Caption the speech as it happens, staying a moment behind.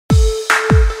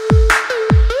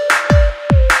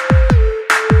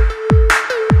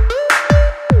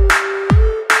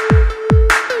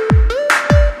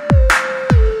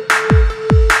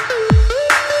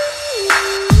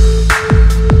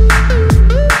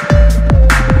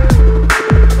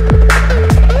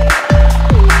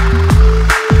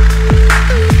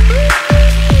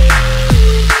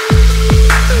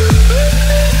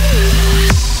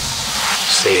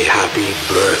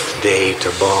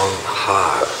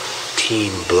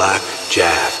Team Black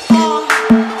Jack. Oh,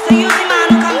 so you the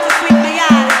man who come to sweep my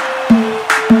yard?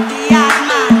 The yard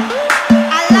man.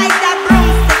 I like that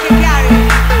broomstick you carry.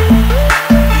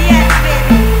 Yes,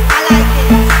 baby, I like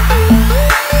it.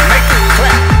 Make it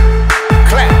clap,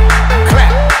 clap,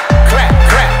 clap, clap,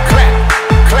 clap, clap,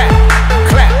 clap,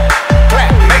 clap,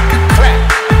 clap. Make it clap,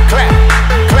 clap, clap, clap, clap, clap, clap,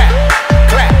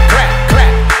 clap,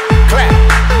 clap.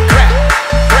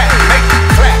 Make it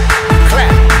clap, clap,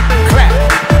 clap, clap, clap, clap,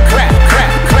 clap,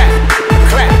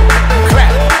 clap,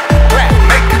 clap.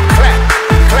 Make it clap,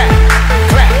 clap, clap, clap,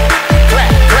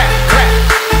 clap,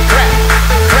 clap,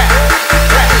 clap, clap,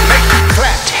 clap. Make it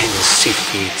clap. TenC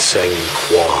feats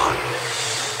Quan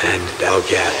and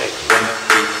Dalgalic.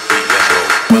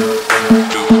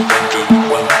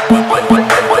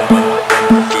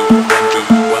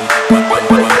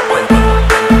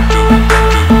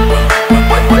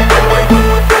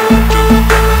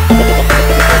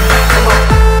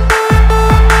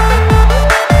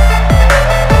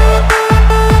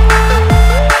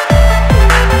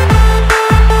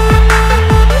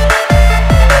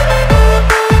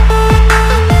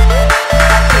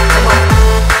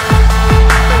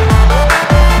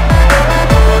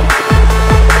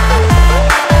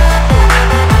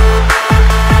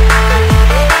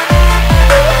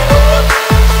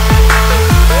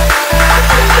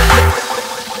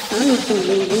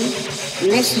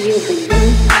 Unless you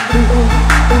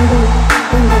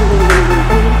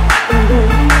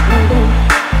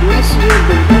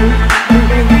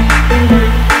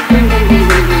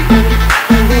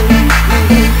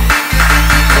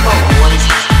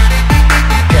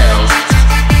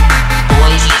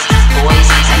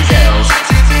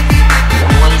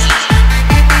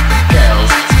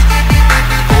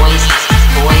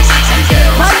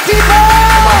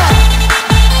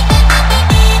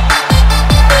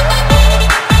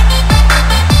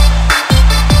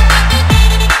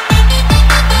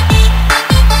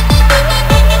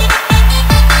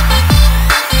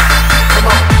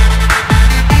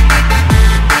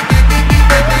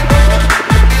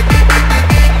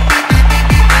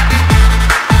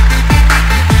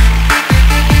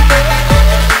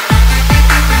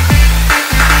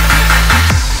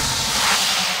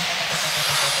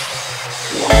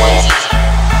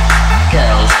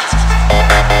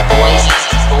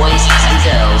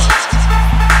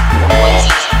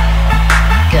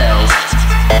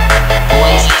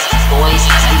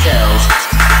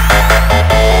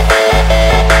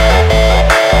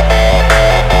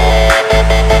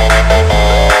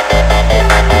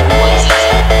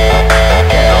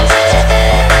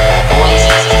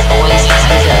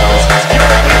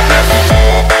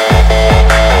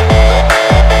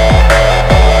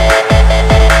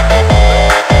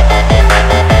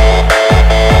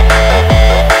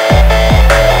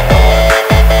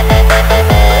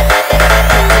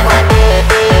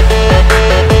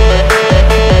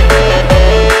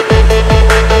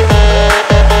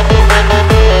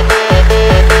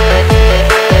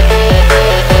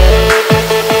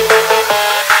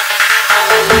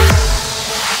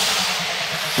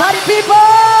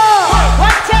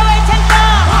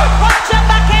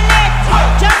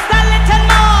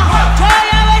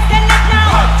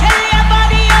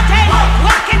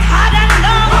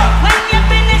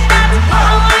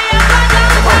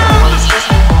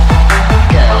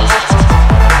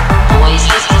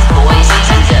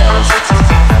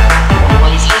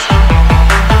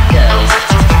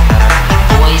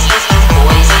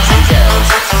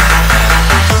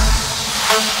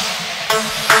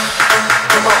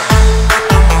Come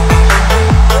on.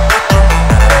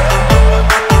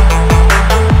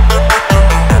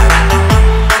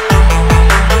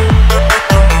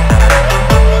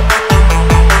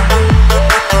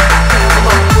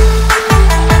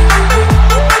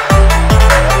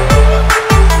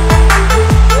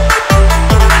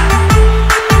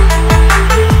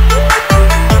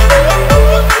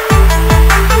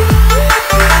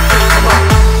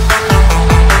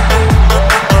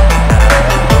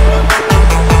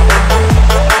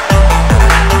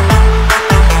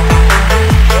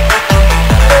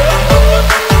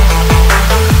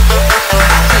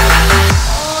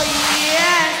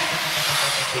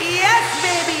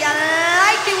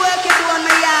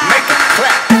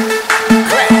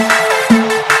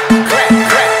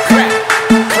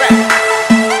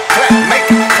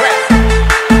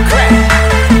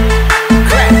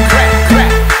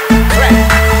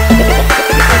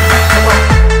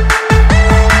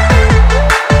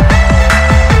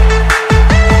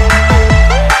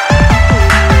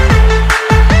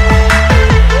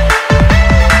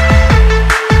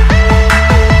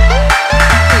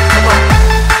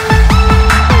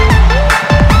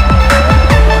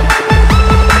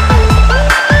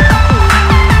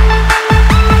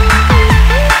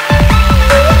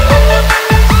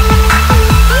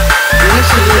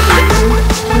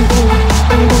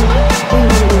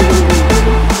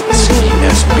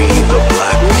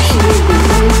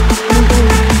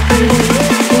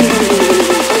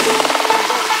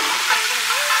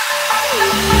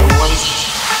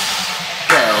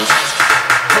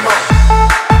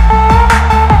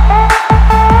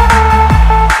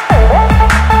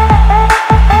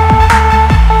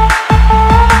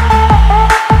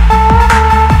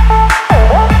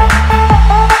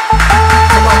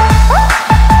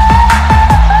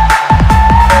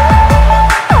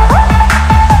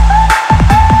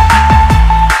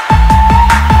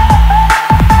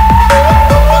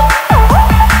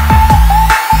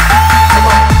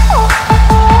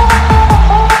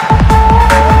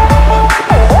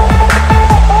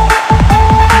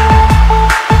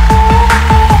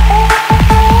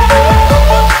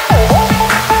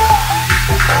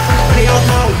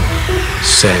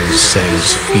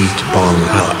 Sen's feet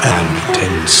Voka and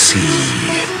TenC.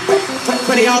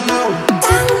 What do y'all know?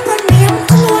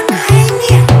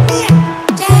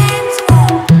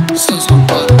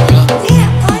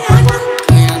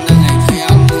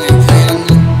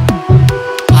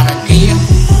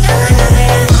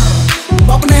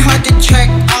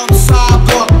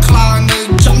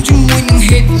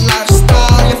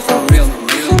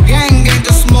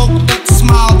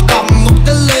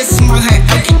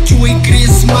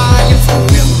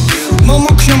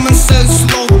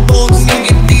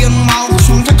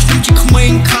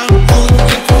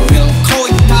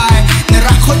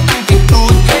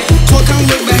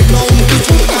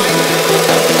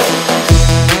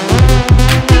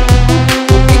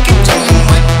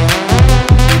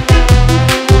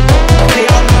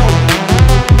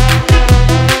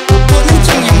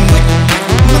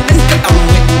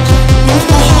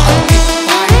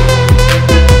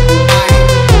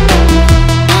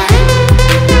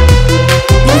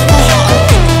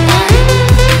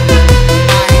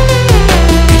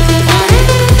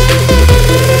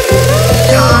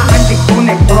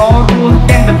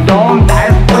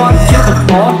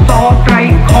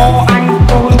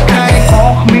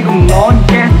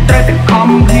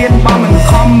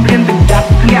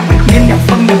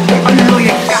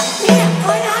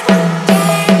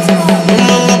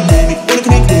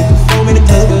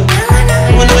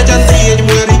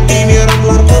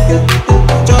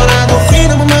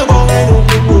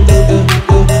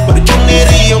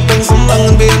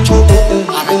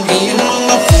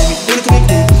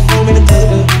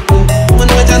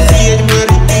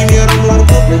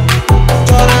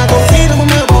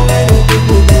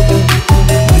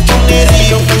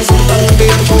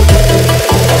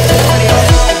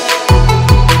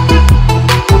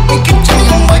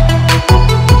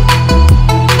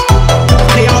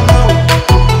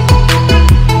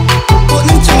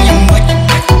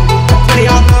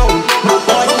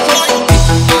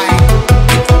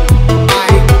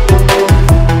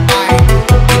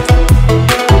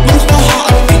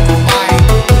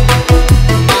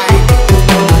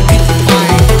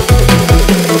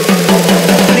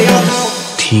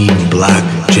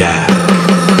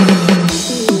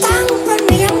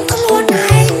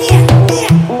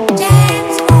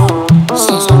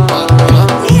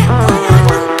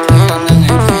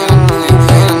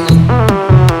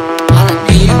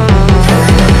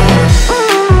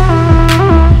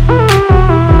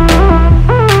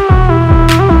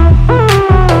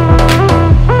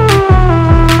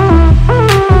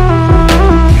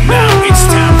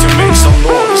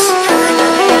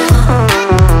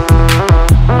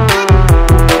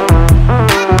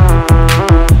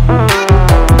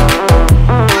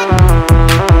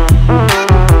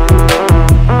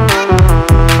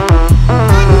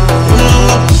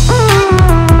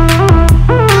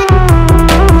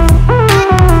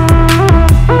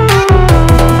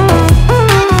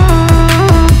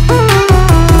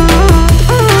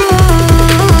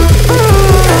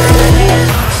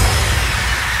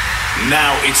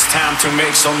 It's time to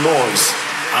make some noise.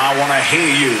 I wanna hear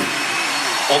you.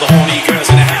 All the horny girls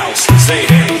in the house, say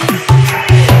hey.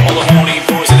 All the horny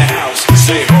boys in the house,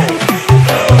 say ho.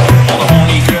 All the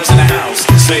horny girls in the house,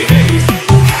 say hey.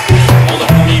 All the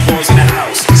horny boys in the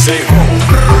house, say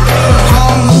ho.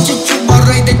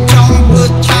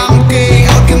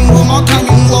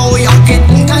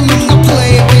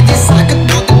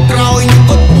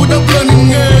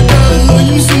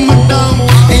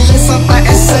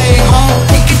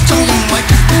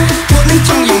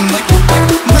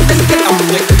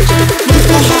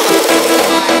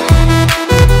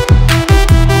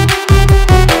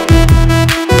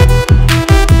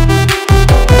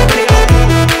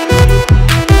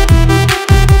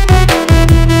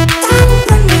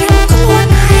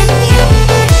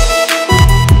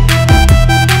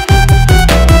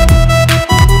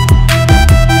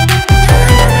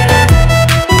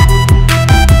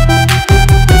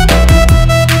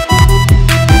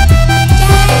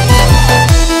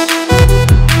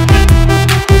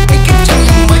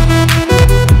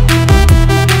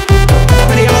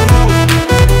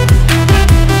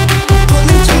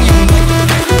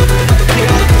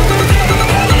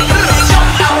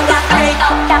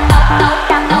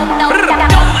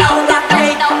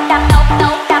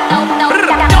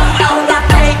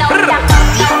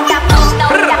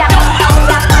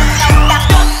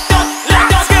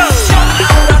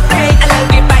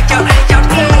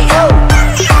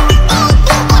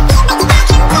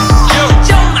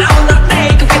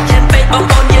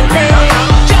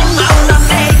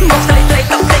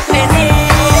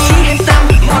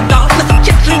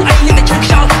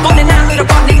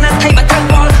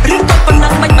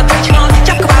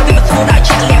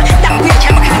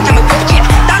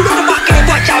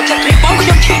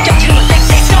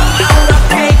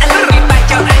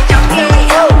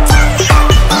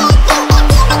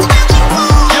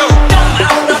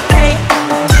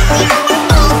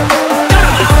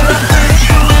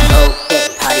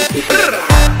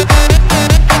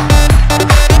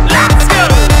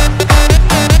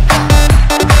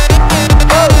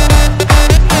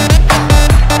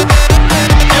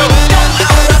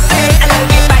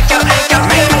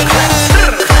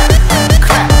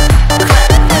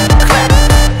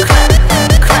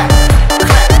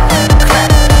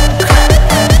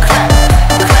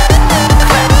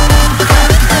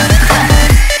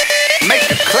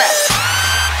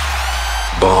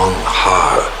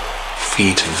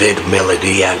 Vid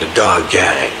Melody and the Dog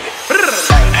Gang.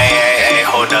 Hey,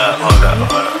 hold up.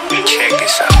 Check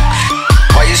this out.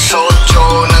 Why you so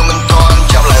Joe? Nâng mình toàn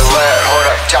chạm lại về. Hold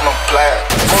up, chạm một play.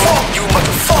 Fuck you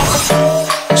motherfucker.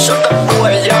 Sao tập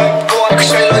đuổi dài con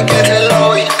xây lối kia thế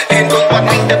lối. Hiện tôi bắt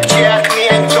anh đập che khi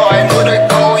anh chọi nuôi đôi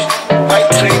côi.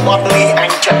 Anh thấy bọt mi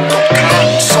anh chặt tục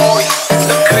khăn xôi.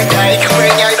 Đừng cười đầy cười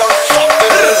nhai đôi fuck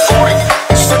với boy.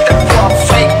 Sao tập qua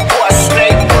fake qua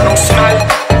snake qua nông smile.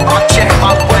 On check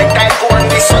my way tay của anh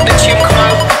đi xuống để chim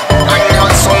khăn. Anh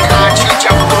nói xong ra chứ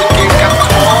chẳng tôi kịp cảm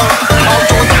thoáng. Mau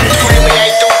tôi ăn thuê mấy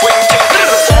anh tôi quên trên cái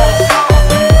phone.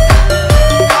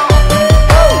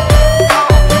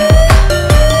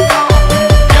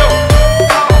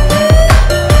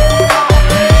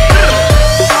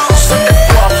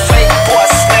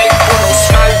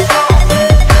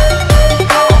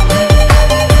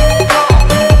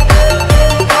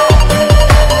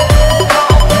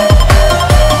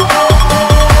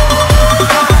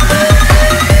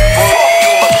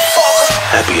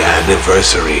 Happy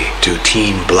anniversary to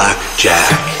Team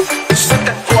Blackjack.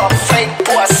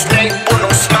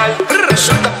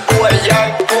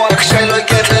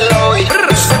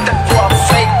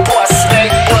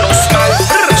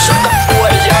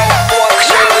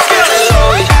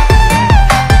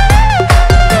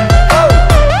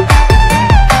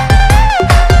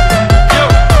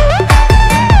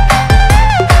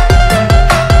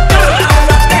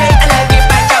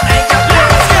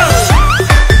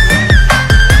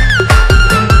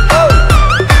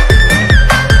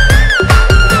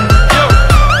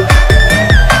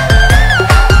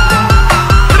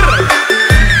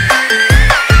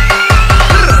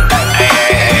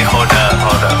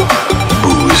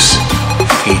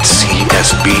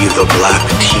 Be the black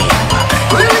team.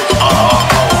 Oh,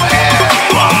 hell,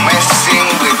 you are messing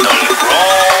with the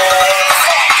wrong.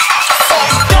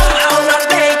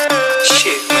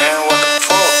 Shit, man, what the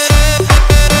fuck?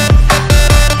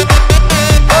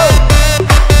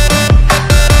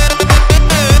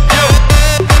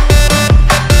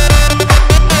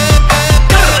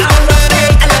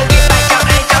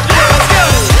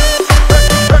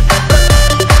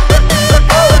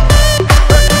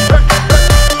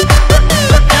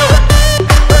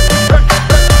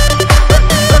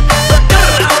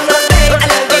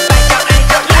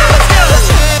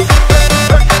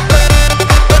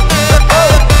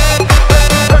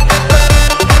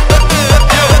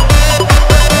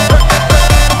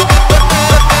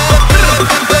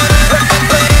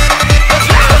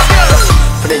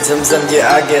 Dần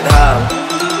yeah I get high.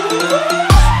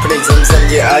 Pretty dần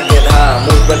yeah I get high.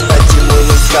 Mùi bên tay chỉ mùi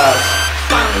nâng cao.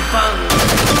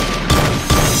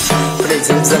 Pretty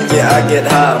dần yeah I get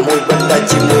high. Mùi bên tay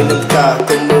chỉ mùi nâng cao.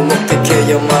 Cùng mùi một take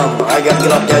care your mom. I got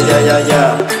club yeah yeah yeah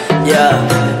yeah. Yeah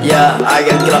yeah I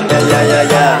got club yeah yeah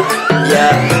yeah yeah.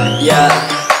 Yeah yeah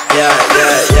yeah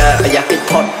yeah yeah. I got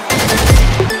hip hop.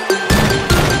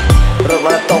 Rồi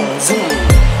mà tông zoom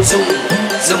zoom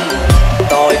zoom.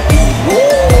 Tôi đi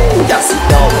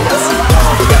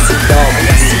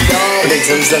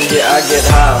Dần yeah I get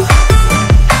high.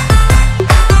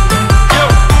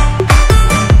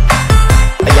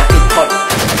 I got hip hop.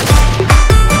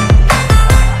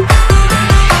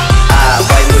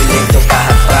 Quay người lên trong cả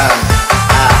hạt vàng.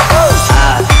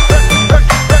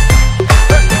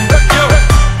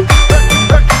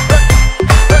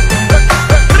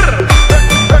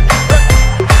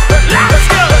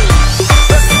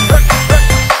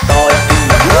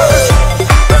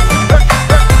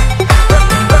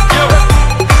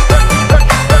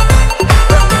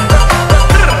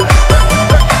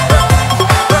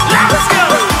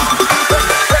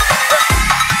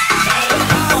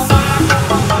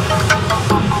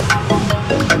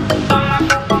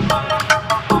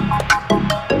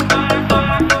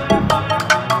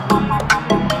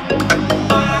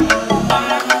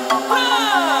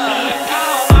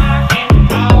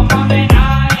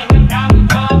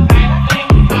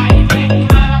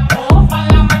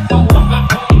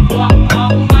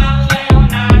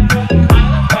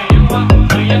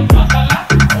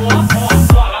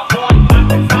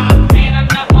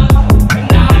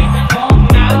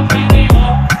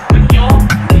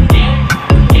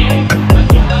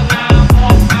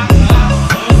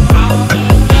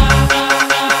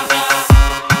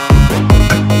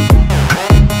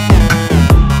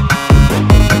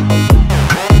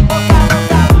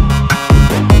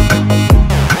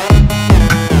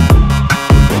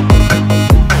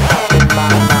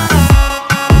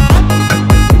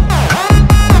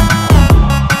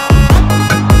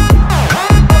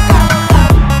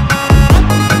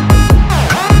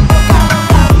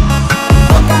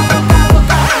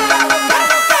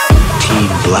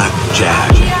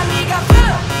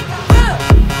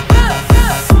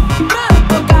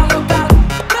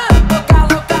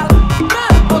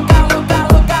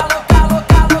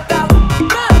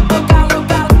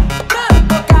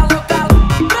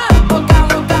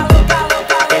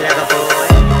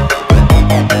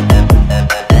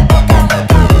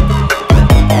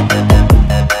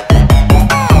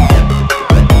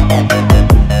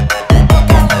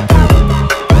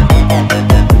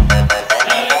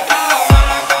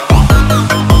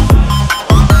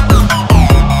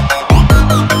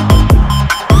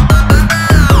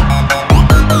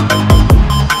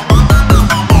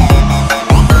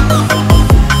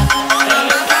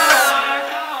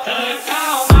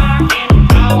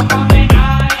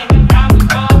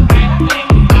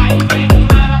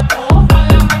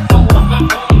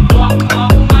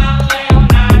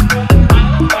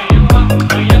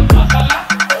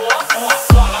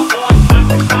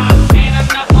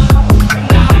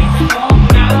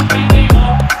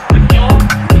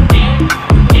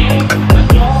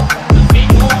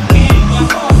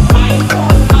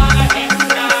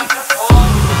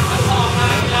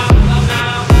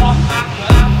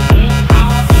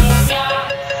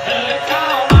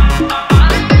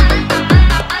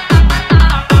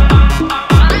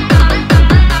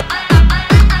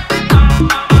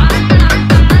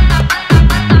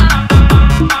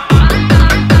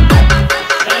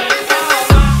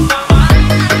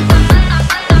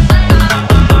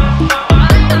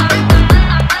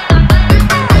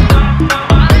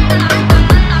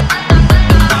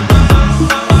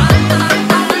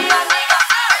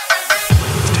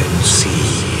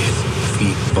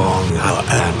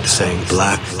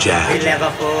 Jack. It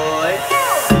never foi.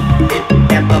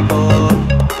 It never